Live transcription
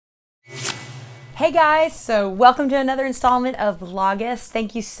Hey guys, so welcome to another installment of Vlogust.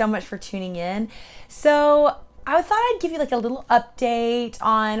 Thank you so much for tuning in. So I thought I'd give you like a little update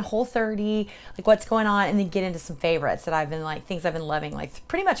on Whole30, like what's going on, and then get into some favorites that I've been like, things I've been loving like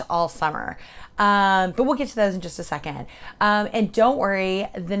pretty much all summer. But we'll get to those in just a second. And don't worry,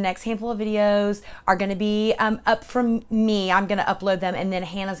 the next handful of videos are going to be up from me. I'm going to upload them, and then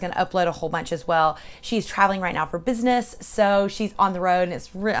Hannah's going to upload a whole bunch as well. She's traveling right now for business, so she's on the road, and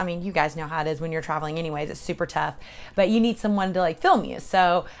it's I mean, you guys know how it is when you're traveling anyways. It's super tough, but you need someone to like film you.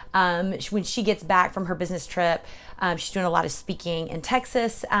 So when she gets back from her business trip, she's doing a lot of speaking in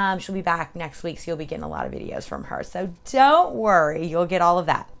Texas. She'll be back next week, so you'll be getting a lot of videos from her. So don't worry, you'll get all of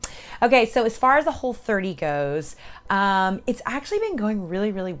that. Okay, so as far as the Whole30 goes, it's actually been going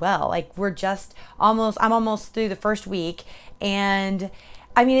really, really well. Like I'm almost through the first week, and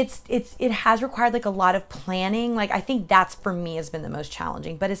I mean, it has required like a lot of planning. Like I think that's for me has been the most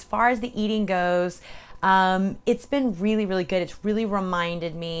challenging. But as far as the eating goes, it's been really, really good. It's really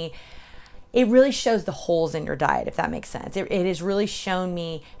reminded me. It really shows the holes in your diet, if that makes sense. It has really shown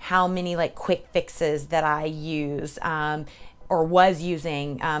me how many like quick fixes that I use or was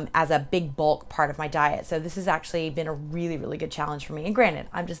using as a big bulk part of my diet. So this has actually been a really, really good challenge for me. And granted,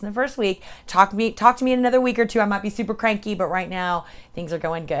 I'm just in the first week. Talk to me in another week or two. I might be super cranky, but right now things are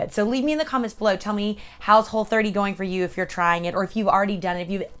going good. So leave me in the comments below. Tell me how's Whole30 going for you if you're trying it, or if you've already done it, if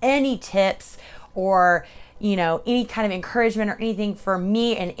you have any tips or any kind of encouragement or anything for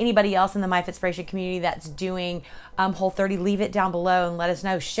me and anybody else in the MyFitspiration community that's doing Whole30, leave it down below and let us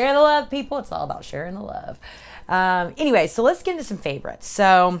know. Share the love, people. It's all about sharing the love. Anyway, so let's get into some favorites.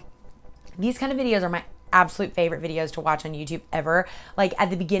 So these kind of videos are my absolute favorite videos to watch on YouTube ever. Like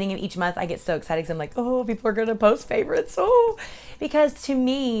at the beginning of each month, I get so excited because I'm like, oh, people are going to post favorites. Oh, because to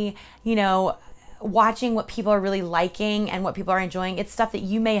me, watching what people are really liking and what people are enjoying, it's stuff that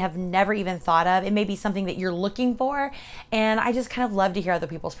you may have never even thought of. It may be something that you're looking for, and I just kind of love to hear other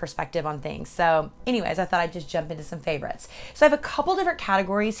people's perspective on things. So anyways, I thought I'd just jump into some favorites. So I have a couple different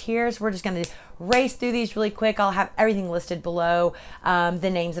categories here, so we're just going to race through these really quick. I'll have everything listed below, the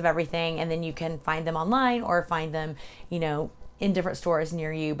names of everything, and then you can find them online or find them, in different stores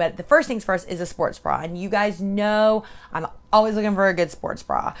near you. But the first things first is a sports bra, and you guys know I'm always looking for a good sports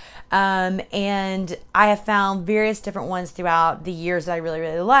bra, and I have found various different ones throughout the years that I really,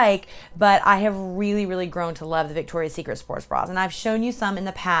 really like, but I have really, really grown to love the Victoria's Secret sports bras, and I've shown you some in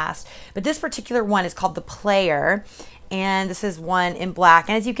the past, but this particular one is called the Player, and this is one in black,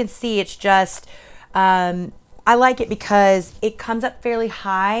 and as you can see, it's just I like it because it comes up fairly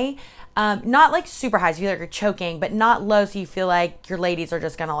high. Not like super high so you feel like you're choking, but not low so you feel like your ladies are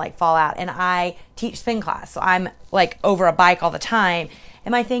just gonna like fall out. And I teach spin class, so I'm like over a bike all the time.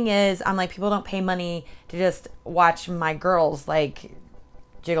 And my thing is, I'm like, people don't pay money to just watch my girls like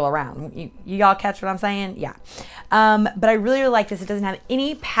jiggle around. You all catch what I'm saying? Yeah. But I really, really like this. It doesn't have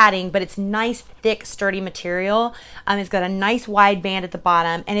any padding, but it's nice, thick, sturdy material. It's got a nice wide band at the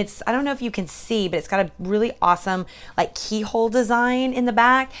bottom, and I don't know if you can see, but it's got a really awesome like keyhole design in the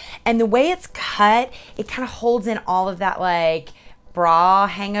back. And the way it's cut, it kind of holds in all of that like bra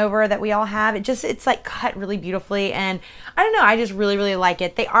hangover that we all have. It's like cut really beautifully, and I don't know, I just really, really like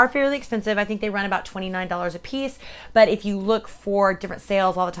it. They are fairly expensive. I think they run about $29 a piece, but if you look for different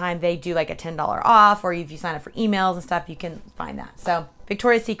sales all the time, they do like a $10 off, or if you sign up for emails and stuff, you can find that. So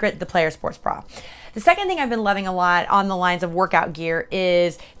Victoria's Secret, the Player sports bra. The second thing I've been loving a lot on the lines of workout gear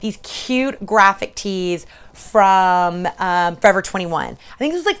is these cute graphic tees from Forever 21. I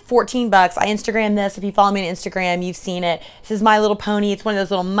think this was like 14 bucks. I Instagrammed this. If you follow me on Instagram, you've seen it. This is My Little Pony. It's one of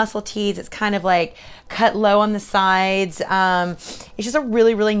those little muscle tees. It's kind of like cut low on the sides. It's just a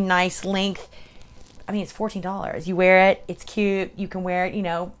really, really nice length. I mean, it's $14. You wear it, it's cute. You can wear it,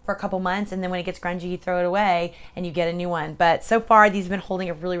 for a couple months, and then when it gets grungy, you throw it away and you get a new one. But so far, these have been holding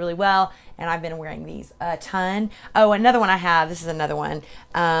up really, really well, and I've been wearing these a ton. Oh, another one I have, this is another one.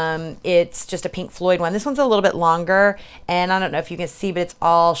 It's just a Pink Floyd one. This one's a little bit longer, and I don't know if you can see, but it's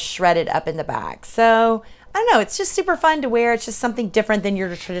all shredded up in the back. So I don't know, it's just super fun to wear. It's just something different than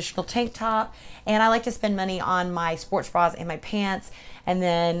your traditional tank top. And I like to spend money on my sports bras and my pants. And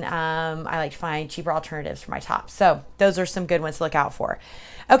then I like to find cheaper alternatives for my tops. So those are some good ones to look out for.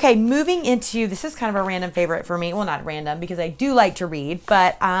 Okay, moving into, this is kind of a random favorite for me. Well, not random because I do like to read,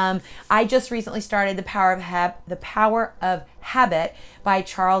 but I just recently started The Power of Habit by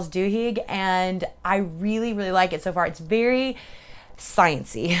Charles Duhigg, and I really, really like it so far. It's very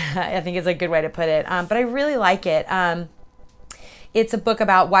sciencey, I think is a good way to put it, but I really like it. It's a book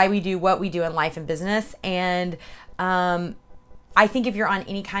about why we do what we do in life and business, and I think if you're on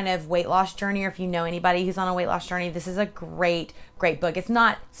any kind of weight loss journey, or if you know anybody who's on a weight loss journey, this is a great book. It's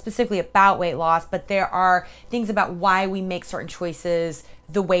not specifically about weight loss, but there are things about why we make certain choices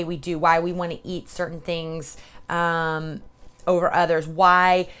the way we do, why we want to eat certain things over others,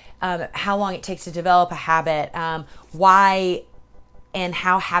 why, how long it takes to develop a habit, why and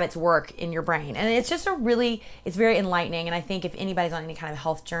how habits work in your brain. And it's just it's very enlightening. And I think if anybody's on any kind of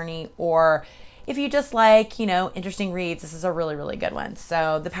health journey, or if you just like, interesting reads, this is a really, really good one.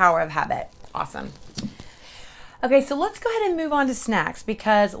 So The Power of Habit. Awesome. Okay, so let's go ahead and move on to snacks,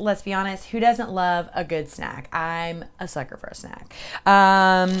 because let's be honest, who doesn't love a good snack? I'm a sucker for a snack.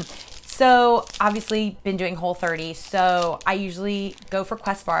 So obviously been doing Whole30, so I usually go for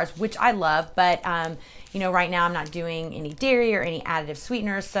Quest bars, which I love, but right now I'm not doing any dairy or any additive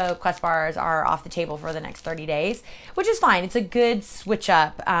sweeteners, so Quest bars are off the table for the next 30 days, which is fine. It's a good switch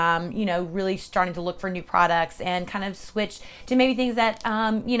up, really starting to look for new products and kind of switch to maybe things that,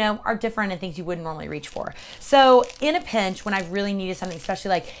 are different and things you wouldn't normally reach for. So in a pinch, when I really needed something, especially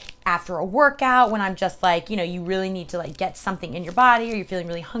like after a workout, when I'm just like, you really need to like get something in your body, or you're feeling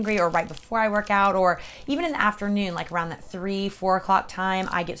really hungry, or right before I work out, or even in the afternoon, like around that 3-4 o'clock time,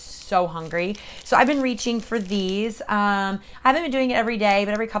 I get so hungry. So I've been reaching for these. I haven't been doing it every day,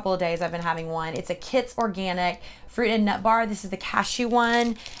 but every couple of days I've been having one. It's a Kits Organic fruit and nut bar. This is the cashew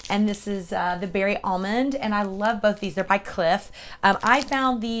one, and this is the berry almond, and I love both these. They're by Clif. I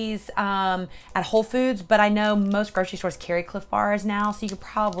found these at Whole Foods, but I know most grocery stores carry Clif bars now, so they're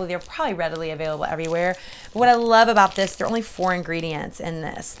probably readily available everywhere. But what I love about this, there are only 4 ingredients in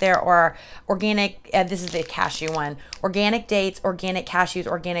this. There are organic, this is the cashew one, organic dates, organic cashews,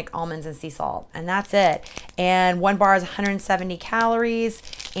 organic almonds, and sea salt, and that's it. And one bar is 170 calories,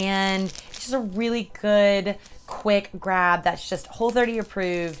 and it's just a really good quick grab that's just Whole30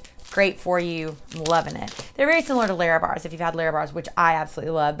 approved, great for you. I'm loving it. They're very similar to Lara bars, if you've had Lara bars, which I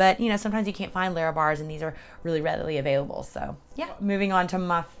absolutely love, but sometimes you can't find Lara bars, and these are really readily available. So yeah, moving on to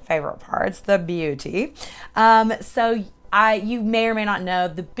my favorite parts, the beauty. You may or may not know,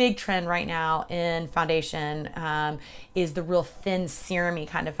 the big trend right now in foundation is the real thin serum-y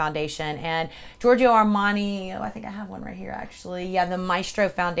kind of foundation. And Giorgio Armani, I think I have one right here actually. Yeah, the Maestro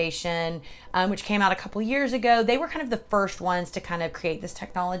foundation, which came out a couple years ago. They were kind of the first ones to kind of create this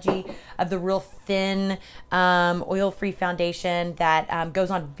technology of the real thin, oil-free foundation that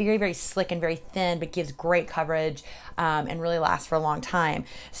goes on very, very slick and very thin, but gives great coverage and really lasts for a long time.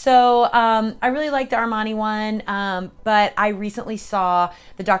 So I really like the Armani one, but I recently saw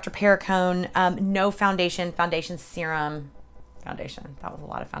the Dr. Pericone No Foundation Serum foundation. That was a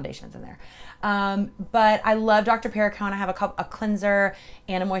lot of foundations in there. But I love Dr. Pericone. I have a cleanser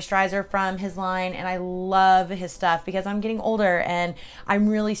and a moisturizer from his line, and I love his stuff because I'm getting older and I'm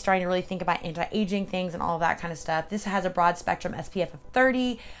really starting to really think about anti-aging things and all of that kind of stuff. This has a broad spectrum SPF of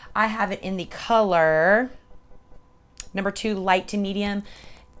 30. I have it in the color number 2, light to medium.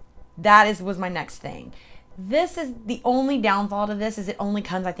 That was my next thing. This is the only downfall to this, is it only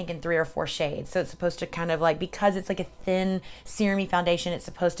comes, I think, in 3 or 4 shades. So it's supposed to kind of like, because it's like a thin serum-y foundation, it's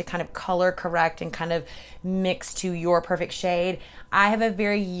supposed to kind of color correct and kind of mix to your perfect shade. I have a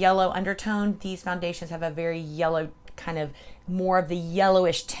very yellow undertone. These foundations have a very yellow, kind of more of the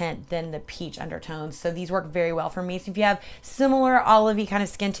yellowish tint than the peach undertones. So these work very well for me. So if you have similar olivey kind of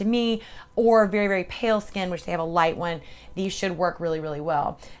skin to me, or very, very pale skin, which they have a light one, these should work really, really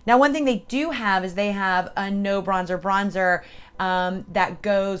well. Now, one thing they do have is they have a no bronzer that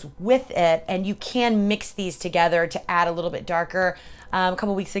goes with it, and you can mix these together to add a little bit darker. A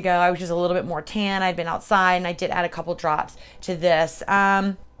couple weeks ago, I was just a little bit more tan. I'd been outside, and I did add a couple drops to this.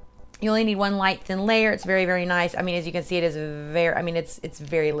 You only need 1 light thin layer. It's very, very nice. I mean, as you can see, it is very, it's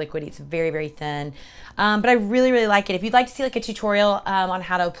very liquidy. It's very, very thin. But I really, really like it. If you'd like to see like a tutorial on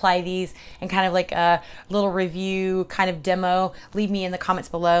how to apply these and kind of like a little review kind of demo, leave me in the comments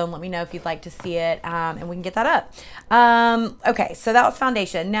below and let me know if you'd like to see it, and we can get that up. Okay, so that was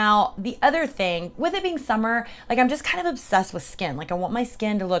foundation. Now, the other thing, with it being summer, like I'm just kind of obsessed with skin. Like I want my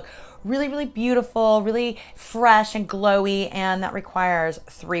skin to look really, really beautiful, really fresh and glowy, and that requires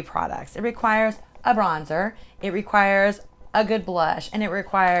 3 products. It requires a bronzer, it requires a good blush, and it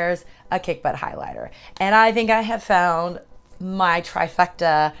requires a kick butt highlighter. And I think I have found my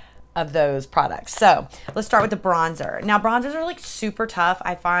trifecta of those products. So let's start with the bronzer. Now bronzers are like super tough,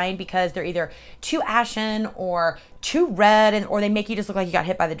 I find, because they're either too ashen or too red, or they make you just look like you got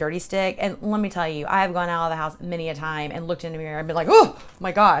hit by the dirty stick. And let me tell you, I have gone out of the house many a time and looked in the mirror and been like, oh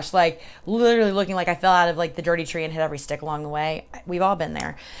my gosh, like literally looking like I fell out of like the dirty tree and hit every stick along the way. We've all been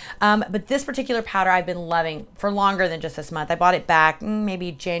there. But this particular powder I've been loving for longer than just this month. I bought it back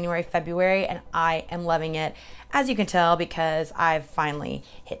maybe January, February, and I am loving it, as you can tell, because I've finally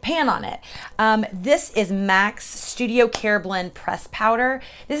hit pan on it. This is MAC's Studio Careblend Pressed Powder.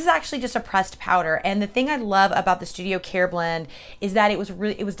 This is actually just a pressed powder. And the thing I love about the Studio Careblend is that it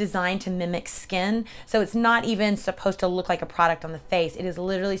was designed to mimic skin. So it's not even supposed to look like a product on the face. It is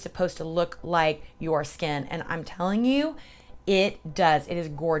literally supposed to look like your skin. And I'm telling you, it does. It is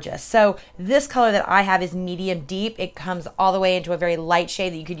gorgeous. So this color that I have is medium deep. It comes all the way into a very light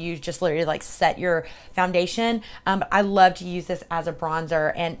shade that you could use just literally like set your foundation. But I love to use this as a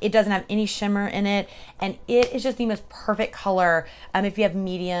bronzer, and it doesn't have any shimmer in it. And it is just the most perfect color if you have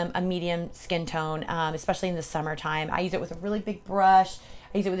a medium skin tone, especially in the summertime. I use it with a really big brush.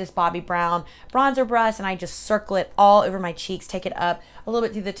 I use it with this Bobbi Brown bronzer brush, and I just circle it all over my cheeks, take it up a little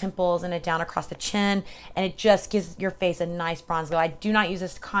bit through the temples and it down across the chin, and it just gives your face a nice bronze glow. I do not use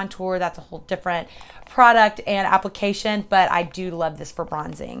this to contour. That's a whole different product and application, but I do love this for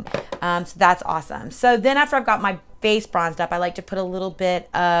bronzing. So that's awesome. So then after I've got my face bronzed up, I like to put a little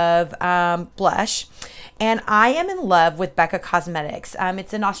bit of blush. And I am in love with Becca Cosmetics.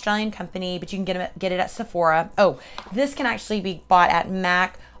 It's an Australian company, but you can get it at Sephora. Oh, this can actually be bought at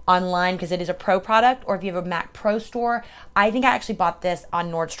MAC online because it is a pro product, or if you have a MAC Pro store. I think I actually bought this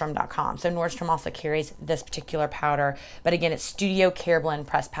on Nordstrom.com. So Nordstrom also carries this particular powder, but again, it's Studio Careblend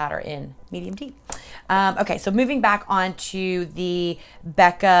Pressed Powder in medium deep. Okay, so moving back onto the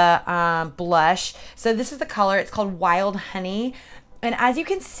Becca blush. So this is the color. It's called Wild Honey. And as you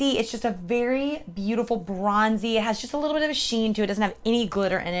can see, it's just a very beautiful bronzy. It has just a little bit of a sheen to it. It doesn't have any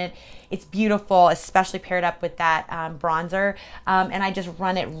glitter in it. It's beautiful, especially paired up with that bronzer. And I just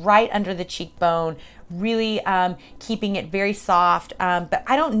run it right under the cheekbone, really keeping it very soft. But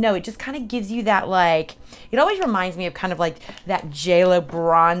I don't know, it just kind of gives you that, like, it always reminds me of kind of like that JLo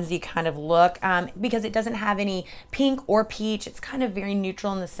bronzy kind of look, because it doesn't have any pink or peach. It's kind of very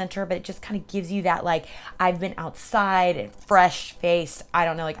neutral in the center, but it just kind of gives you that, like, I've been outside and fresh faced. I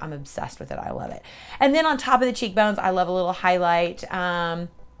don't know, like, I'm obsessed with it. I love it. And then on top of the cheekbones, I love a little highlight.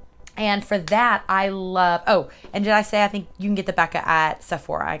 And for that, I love, oh, and did I say I think you can get the Becca at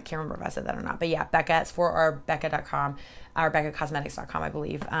Sephora? I can't remember if I said that or not, but yeah, Becca at Sephora or Becca.com or BeccaCosmetics.com, I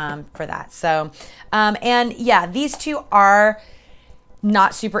believe, for that. So, and yeah, these two are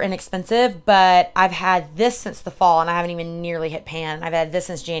not super inexpensive, but I've had this since the fall and I haven't even nearly hit pan. I've had this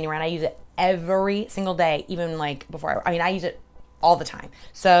since January and I use it every single day, even like before, I use it all the time.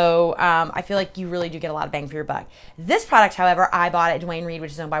 So I feel like you really do get a lot of bang for your buck. This product, however, I bought at Duane Reade, which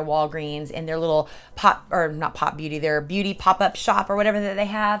is owned by Walgreens, in their little their beauty pop-up shop or whatever that they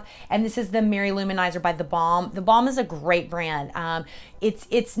have. And this is the Mary Luminizer by the Balm. The Balm is a great brand.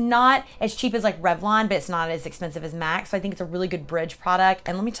 It's not as cheap as like Revlon, but it's not as expensive as MAC. So I think it's a really good bridge product.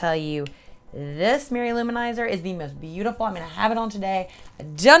 And let me tell you, this Mary Luminizer is the most beautiful. I'm gonna have it on today. I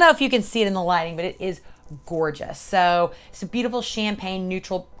don't know if you can see it in the lighting, but it is gorgeous. So it's a beautiful champagne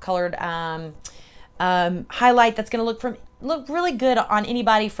neutral colored highlight that's going to look really good on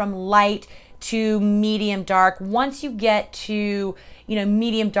anybody from light to medium dark. Once you get to, you know,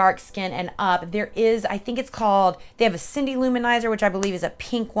 medium dark skin and up, there is, I think it's called, they have a Cindy Luminizer, which I believe is a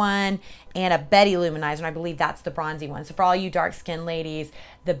pink one, and a Betty Luminizer, and I believe that's the bronzy one. So for all you dark skin ladies,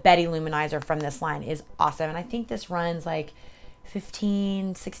 the Betty Luminizer from this line is awesome. And I think this runs like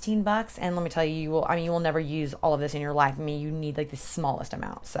 15, 16 bucks. And let me tell you, you will never use all of this in your life. I mean, you need like the smallest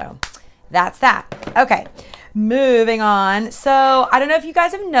amount. So that's that. Okay, moving on. So I don't know if you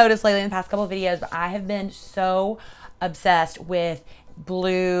guys have noticed lately in the past couple of videos, but I have been so obsessed with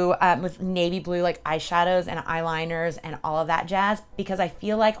blue, with navy blue, like eyeshadows and eyeliners and all of that jazz, because I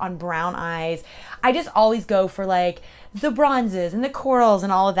feel like on brown eyes, I just always go for like the bronzes and the corals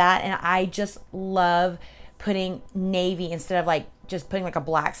and all of that. And I just love putting navy instead of like just putting like a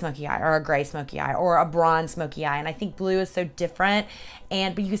black smoky eye or a gray smoky eye or a bronze smoky eye. And I think blue is so different,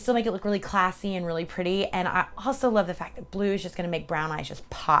 but you can still make it look really classy and really pretty. And I also love the fact that blue is just gonna make brown eyes just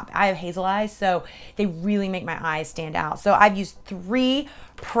pop. I have hazel eyes, so they really make my eyes stand out. So I've used 3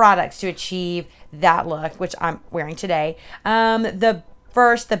 products to achieve that look, which I'm wearing today. The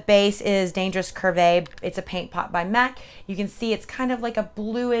base is Dangerous Cuvée. It's a paint pot by MAC. You can see it's kind of like a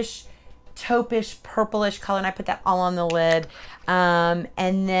bluish, taupish, purplish color, and I put that all on the lid. And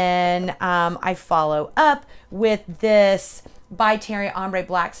then I follow up with this ByTerry Ombré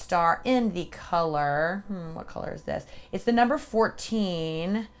Blackstar in the color, what color is this? It's the number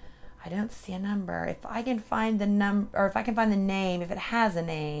 14. I don't see a number. If I can find the number, or if I can find the name, if it has a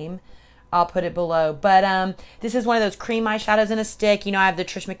name, I'll put it below. But this is one of those cream eyeshadows in a stick. You know, I have the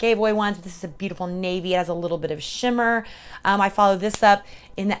Trish McAvoy ones, but this is a beautiful navy. It has a little bit of shimmer. I follow this up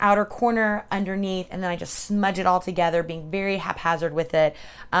in the outer corner underneath, and then I just smudge it all together, being very haphazard with it.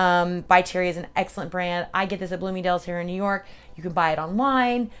 ByTerry is an excellent brand. I get this at Bloomingdale's here in New York. You can buy it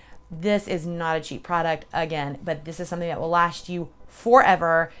online. This is not a cheap product, again, but this is something that will last you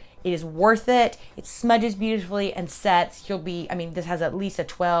forever. It is worth it. It smudges beautifully and sets. You'll be, I mean, this has at least a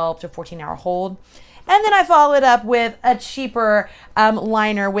 12 to 14 hour hold. And then I follow it up with a cheaper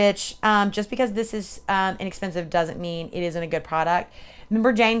liner, which just because this is inexpensive doesn't mean it isn't a good product.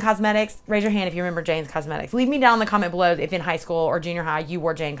 Remember Jane Cosmetics? Raise your hand if you remember Jane's Cosmetics. Leave me down in the comment below if in high school or junior high you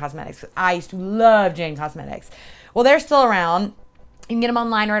wore Jane Cosmetics. I used to love Jane Cosmetics. Well, they're still around. You can get them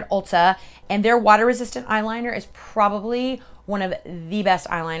online or at Ulta. And their water-resistant eyeliner is probably one of the best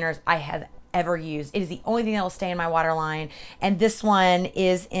eyeliners I have ever used. It is the only thing that will stay in my waterline. And this one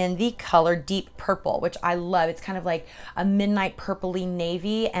is in the color Deep Purple, which I love. It's kind of like a midnight purpley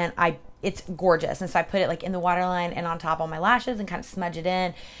navy, and it's gorgeous. And so I put it like in the waterline and on top on my lashes and kind of smudge it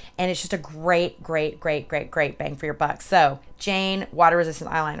in. And it's just a great, great, great, great, great bang for your buck. So Jane water-resistant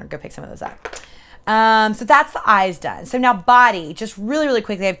eyeliner, go pick some of those up. So that's the eyes done. So now body, just really, really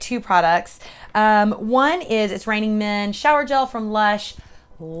quickly, I have two products. One is It's Raining Men shower gel from Lush.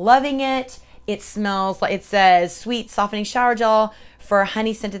 Loving it. It smells like, it says sweet softening shower gel for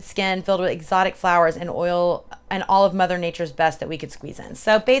honey scented skin filled with exotic flowers and oil and all of Mother Nature's best that we could squeeze in.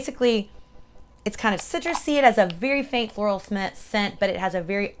 So basically it's kind of citrusy. It has a very faint floral scent, but it has a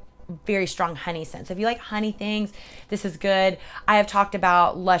very, very strong honey scent. So if you like honey things, this is good. I have talked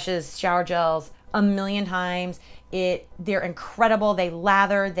about Lush's shower gels a million times. They're incredible. They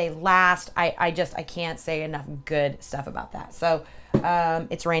lather, they last. I can't say enough good stuff about that. So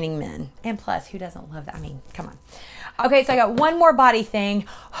It's Raining Men. And plus, who doesn't love that? I mean, come on. Okay, so I got one more body thing.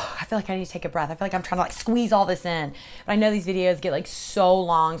 I feel like I need to take a breath. I feel like I'm trying to like squeeze all this in. But I know these videos get like so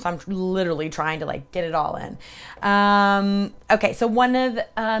long, so I'm literally trying to like get it all in. Okay, so one of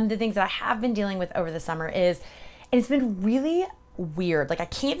the things that I have been dealing with over the summer is, and it's been really weird. Like I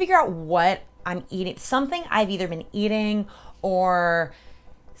can't figure out what I'm eating. Something I've either been eating or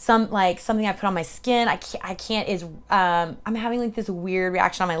something I put on my skin. I can't is I'm having like this weird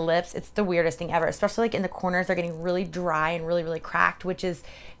reaction on my lips. It's the weirdest thing ever, especially like in the corners. They're getting really dry and really, really cracked, which is,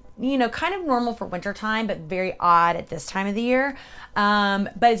 you know, kind of normal for winter time, but very odd at this time of the year.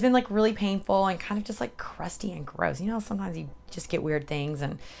 But it's been like really painful and kind of just like crusty and gross. You know, sometimes you just get weird things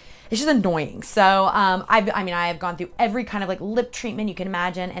and it's just annoying. So I have gone through every kind of like lip treatment you can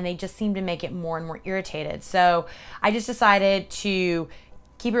imagine, and they just seem to make it more and more irritated. So I just decided to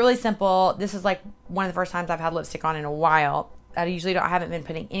keep it really simple. This is like one of the first times I've had lipstick on in a while. I haven't been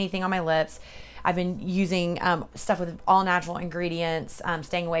putting anything on my lips. I've been using stuff with all natural ingredients,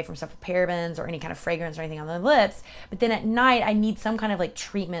 staying away from stuff with parabens or any kind of fragrance or anything on the lips. But then at night, I need some kind of like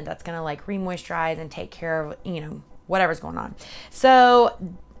treatment that's gonna like re-moisturize and take care of, you know, whatever's going on. So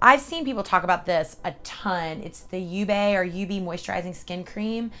I've seen people talk about this a ton. It's the UB Moisturizing Skin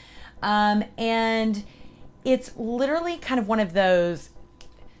Cream. And it's literally kind of one of those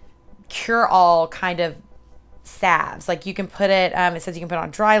cure-all kind of salves. Like you can put it, it says you can put it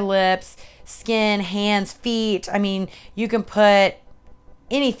on dry lips, skin, hands, feet. I mean, you can put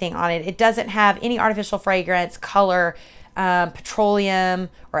anything on it. It doesn't have any artificial fragrance, color, petroleum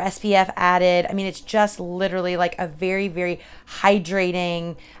or SPF added. I mean, it's just literally like a very, very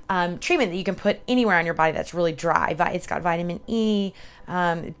hydrating treatment that you can put anywhere on your body that's really dry. It's got vitamin E,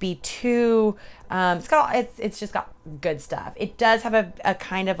 B2. It's just got good stuff. It does have a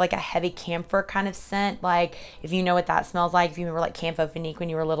kind of like a heavy camphor kind of scent. Like if you know what that smells like, if you remember like Camphofinique when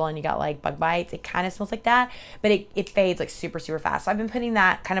you were little and you got like bug bites, it kind of smells like that, but it fades like super, super fast. So I've been putting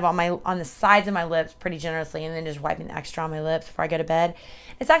that kind of on the sides of my lips pretty generously, and then just wiping the extra on my lips before I go to bed.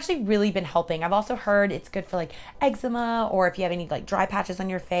 It's actually really been helping. I've also heard it's good for like eczema, or if you have any like dry patches on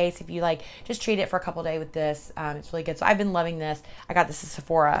your face, if you like just treat it for a couple days with this, it's really good. So I've been loving this. I got this at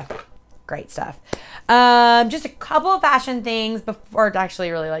Sephora. Great stuff. Just a couple of fashion things before, actually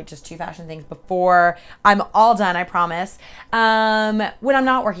really like just two fashion things before I'm all done, I promise. When I'm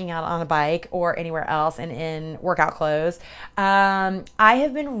not working out on a bike or anywhere else and in workout clothes, I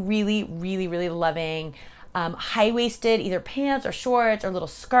have been really, really, really loving high-waisted either pants or shorts or little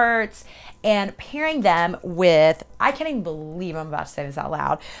skirts. and pairing them with, I can't even believe I'm about to say this out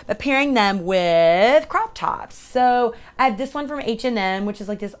loud, but pairing them with crop tops. So I have this one from H&M, which is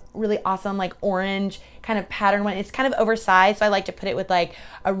like this really awesome like orange kind of pattern one. It's kind of oversized, so I like to put it with like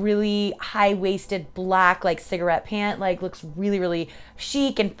a really high-waisted black like cigarette pant. Like looks really, really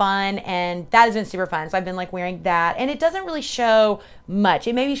chic and fun, and that has been super fun. So I've been like wearing that, and it doesn't really show much.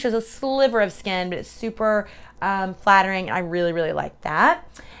 It maybe shows a sliver of skin, but it's super flattering. I really, really like that.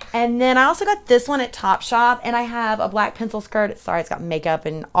 And then I also got this one at TopShop, and I have a black pencil skirt. Sorry, it's got makeup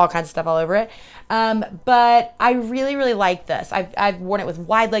and all kinds of stuff all over it. But I really, really like this. I've worn it with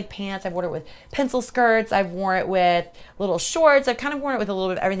wide leg pants. I've worn it with pencil skirts. I've worn it with little shorts. I've kind of worn it with a little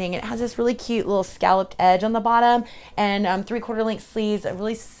bit of everything. It has this really cute little scalloped edge on the bottom and 3/4 length sleeves, a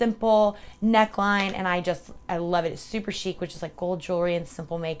really simple neckline, and I love it. It's super chic, which is like gold jewelry and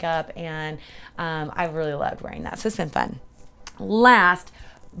simple makeup, and I've really loved wearing that. So it's been fun. Last,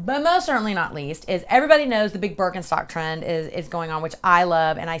 but most certainly not least, is everybody knows the big Birkenstock trend is going on, which I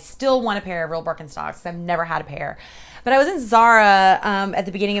love, and I still want a pair of real Birkenstocks because I've never had a pair. But I was in Zara at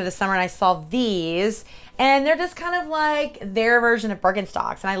the beginning of the summer, and I saw these, and they're just kind of like their version of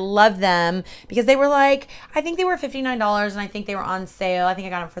Birkenstocks, and I love them because they were like, I think they were $59, and I think they were on sale. I think I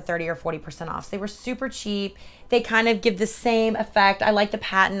got them for 30 or 40% off. So they were super cheap. They kind of give the same effect. I like the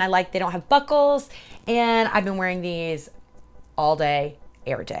pattern. I like they don't have buckles, and I've been wearing these all day,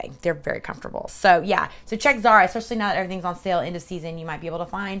 every day. They're very comfortable. So yeah, so check Zara, especially now that everything's on sale, end of season. You might be able to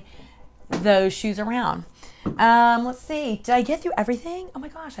find those shoes around. Let's see, did I get through everything? Oh my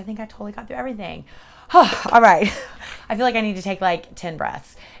gosh, I think I totally got through everything. All right. I feel like I need to take like 10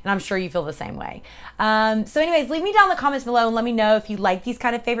 breaths, and I'm sure you feel the same way. So anyways, leave me down in the comments below and let me know if you like these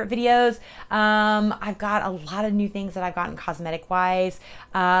kind of favorite videos. I've got a lot of new things that I've gotten cosmetic wise.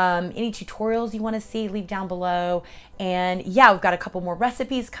 Any tutorials you want to see, leave down below. And yeah, we've got a couple more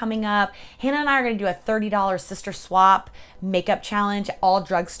recipes coming up. Hannah and I are going to do a $30 sister swap makeup challenge, all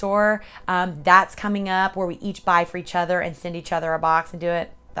drugstore. That's coming up, where we each buy for each other and send each other a box and do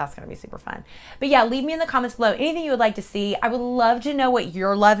it. That's going to be super fun. But yeah, leave me in the comments below anything you would like to see. I would love to know what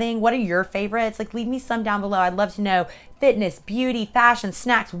you're loving. What are your favorites? Like, leave me some down below. I'd love to know. Fitness, beauty, fashion,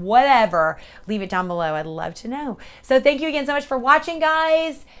 snacks, whatever. Leave it down below. I'd love to know. So thank you again so much for watching,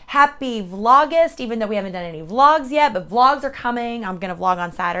 guys. Happy Vlogust, even though we haven't done any vlogs yet, but vlogs are coming. I'm going to vlog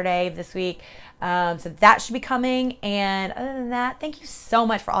on Saturday of this week. So that should be coming. And other than that, thank you so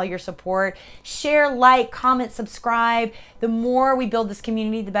much for all your support. Share, like, comment, subscribe. The more we build this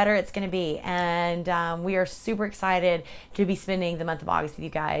community, the better it's going to be. And we are super excited to be spending the month of August with you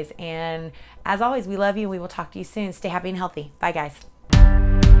guys. And as always, we love you. We will talk to you soon. Stay happy and healthy. Bye, guys.